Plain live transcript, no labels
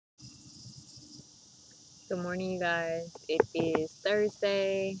Good morning, you guys. It is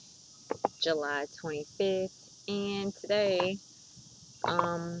Thursday, July 25th, and today,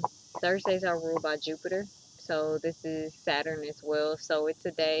 Thursdays are ruled by Jupiter. So this is Saturn as well. So it's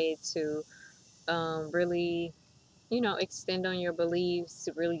a day to really, extend on your beliefs,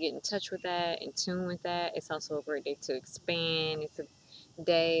 to really get in touch with that, in tune with that. It's also a great day to expand. It's a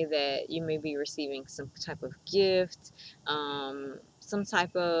day that you may be receiving some type of gift,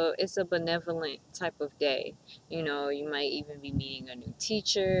 it's a benevolent type of day. You might even be meeting a new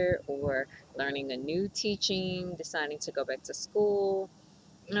teacher or learning a new teaching, deciding to go back to school,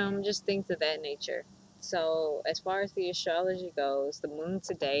 just things of that nature. So, as far as the astrology goes, the moon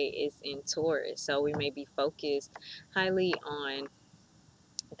today is in Taurus, so we may be focused highly on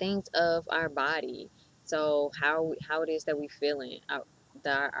things of our body. So how it is that we feeling,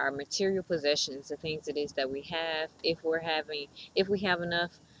 our material possessions, the things it is that we have, if we have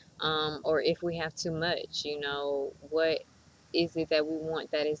enough, or if we have too much. What is it that we want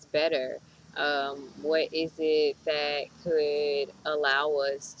that is better? What is it that could allow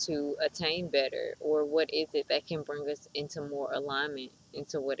us to attain better, or what is it that can bring us into more alignment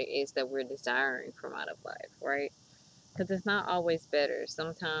into what it is that we're desiring from out of life, right? Because it's not always better.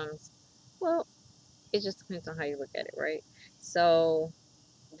 Sometimes, well, it just depends on how you look at it, right? So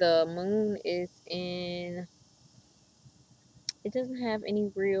the moon is in, it doesn't have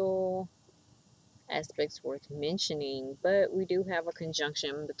any real aspects worth mentioning, but we do have a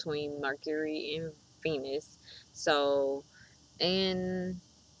conjunction between Mercury and Venus. So, and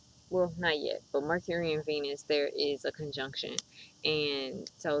well, not yet, but Mercury and Venus, there is a conjunction. And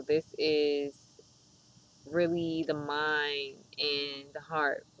so this is really the mind and the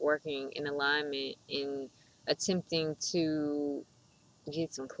heart working in alignment in attempting to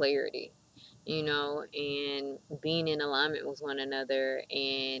get some clarity, and being in alignment with one another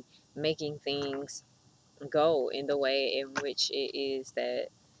and making things go in the way in which it is that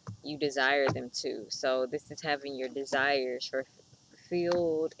you desire them to. So this is having your desires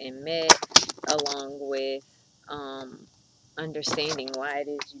fulfilled and met, along with understanding why it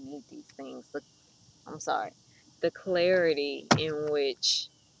is you need these things. I'm sorry, the clarity in which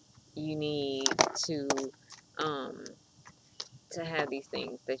you need to um, to have these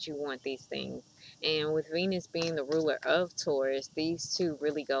things, that you want these things. And with Venus being the ruler of Taurus, these two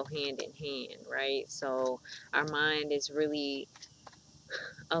really go hand in hand, right? So our mind is really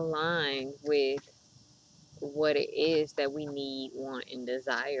aligned with what it is that we need, want, and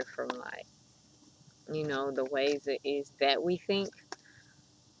desire from life. The ways it is that we think,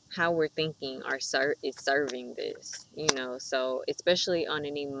 how we're thinking is serving this, so especially on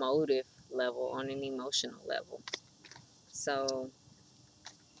an emotive level, on an emotional level. So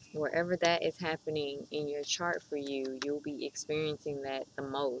wherever that is happening in your chart for you, you'll be experiencing that the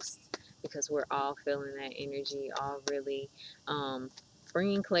most, because we're all feeling that energy, all really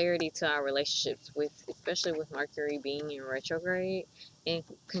bringing clarity to our relationships, with especially with Mercury being in retrograde and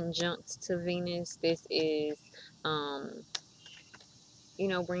conjunct to Venus. This is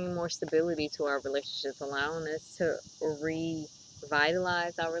bringing more stability to our relationships, allowing us to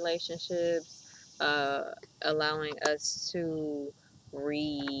revitalize our relationships, allowing us to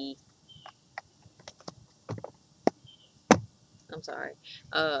re. I'm sorry.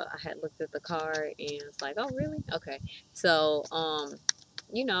 I had looked at the card and was like, "Oh, really? Okay." So,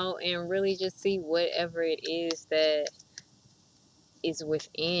 and really just see whatever it is that is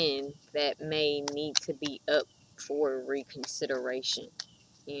within that may need to be up for reconsideration.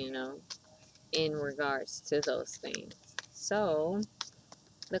 You know, in regards to those things. So,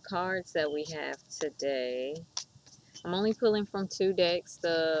 the cards that we have today, I'm only pulling from two decks,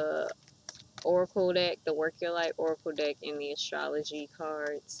 the Oracle deck, the Work Your Light Oracle deck, and the astrology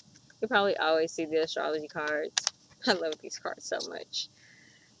cards. You probably always see the astrology cards. I love these cards so much.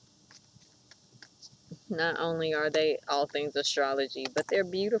 Not only are they all things astrology, but they're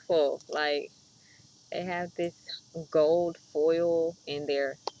beautiful. Like, they have this gold foil and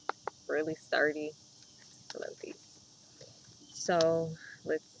they're really sturdy. I love these. So,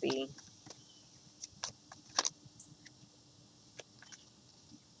 let's see.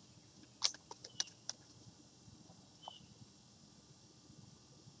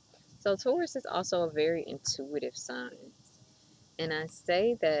 So Taurus is also a very intuitive sign. And I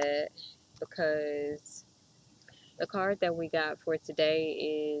say that because the card that we got for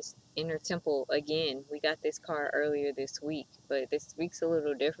today is Inner Temple. Again, we got this card earlier this week, but this speaks a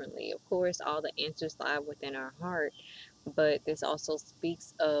little differently. Of course, all the answers lie within our heart, but this also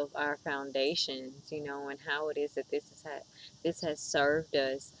speaks of our foundations, and how it is that this has served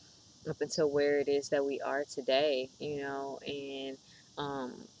us up until where it is that we are today, and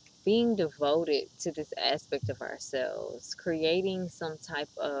um, being devoted to this aspect of ourselves, creating some type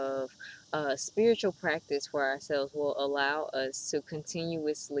of spiritual practice for ourselves will allow us to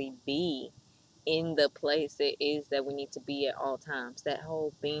continuously be in the place it is that we need to be at all times. That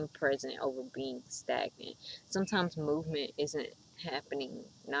whole being present over being stagnant. Sometimes movement isn't happening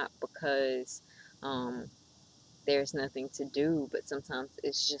not because there's nothing to do, but sometimes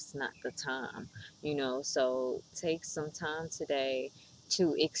it's just not the time, So take some time today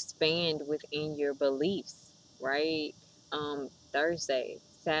to expand within your beliefs, right? Thursday,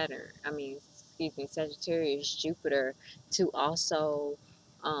 Sagittarius, Jupiter, to also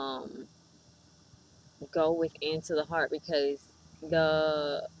um, go within to the heart, because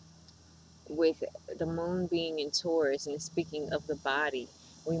the with the moon being in Taurus and speaking of the body,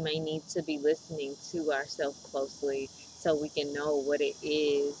 we may need to be listening to ourselves closely so we can know what it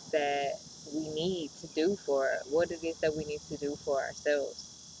is that we need to do what it is that we need to do for ourselves.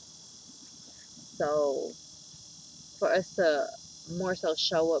 So for us to more so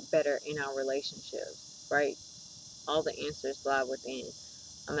show up better in our relationships, right? All the answers lie within.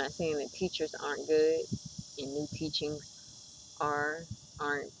 I'm not saying that teachers aren't good and new teachings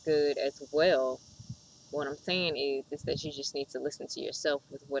aren't good as well. What I'm saying is that you just need to listen to yourself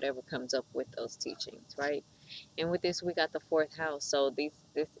with whatever comes up with those teachings, right? And with this, we got the fourth house. So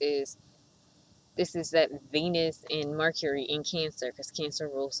this is that Venus and Mercury in Cancer, because Cancer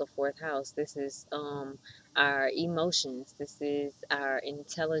rules the fourth house. This is our emotions. This is our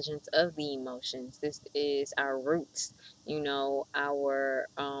intelligence of the emotions. This is our roots. Our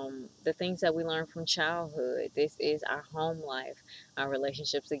the things that we learn from childhood. This is our home life, our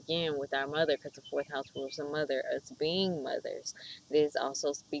relationships again with our mother, because the fourth house rules the mother. Us being mothers. This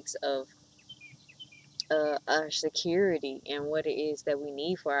also speaks of our security and what it is that we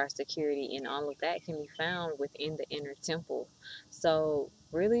need for our security, and all of that can be found within the inner temple. So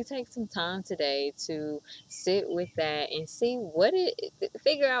really take some time today to sit with that and see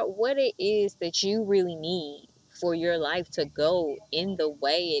figure out what it is that you really need for your life to go in the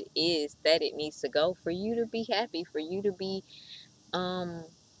way it is that it needs to go, for you to be happy, for you to be um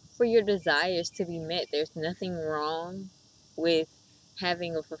for your desires to be met. There's nothing wrong with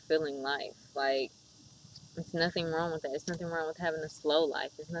having a fulfilling life. Like, it's nothing wrong with that. It's nothing wrong with having a slow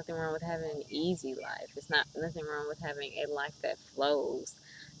life. It's nothing wrong with having an easy life. It's not nothing wrong with having a life that flows.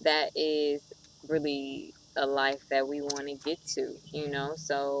 That is really a life that we want to get to.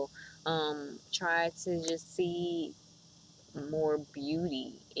 So try to just see more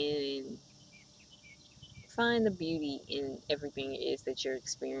beauty in find the beauty in everything it is that you're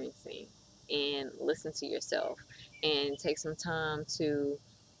experiencing, and listen to yourself, and take some time to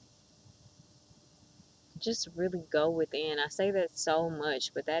just really go within. I say that so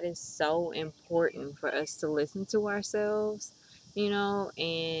much, but that is so important for us to listen to ourselves,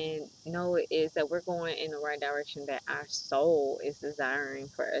 and know it is that we're going in the right direction, that our soul is desiring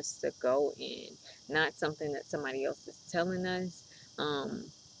for us to go in, not something that somebody else is telling us.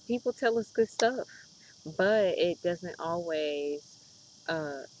 People tell us good stuff, but uh, it isn't always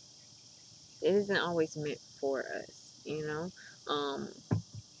meant for us. Um,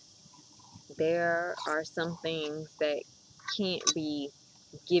 there are some things that can't be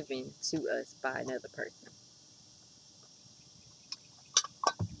given to us by another person.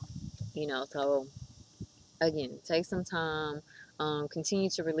 So again, take some time, continue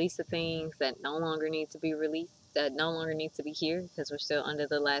to release the things that no longer need to be released, that no longer need to be here, because we're still under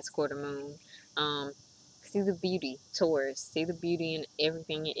the last quarter moon. um, See the beauty, Taurus. See the beauty in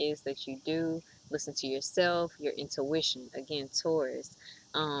everything it is that you do. Listen to yourself, your intuition, again, Taurus.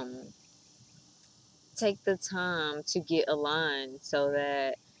 um, Take the time to get aligned so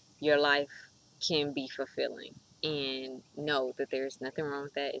that your life can be fulfilling, and know that there's nothing wrong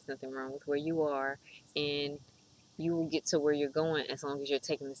with that. It's nothing wrong with where you are, and you will get to where you're going as long as you're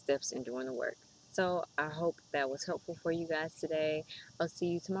taking the steps and doing the work. So I hope that was helpful for you guys today. I'll see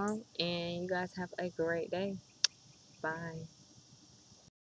you tomorrow, and you guys have a great day. Bye.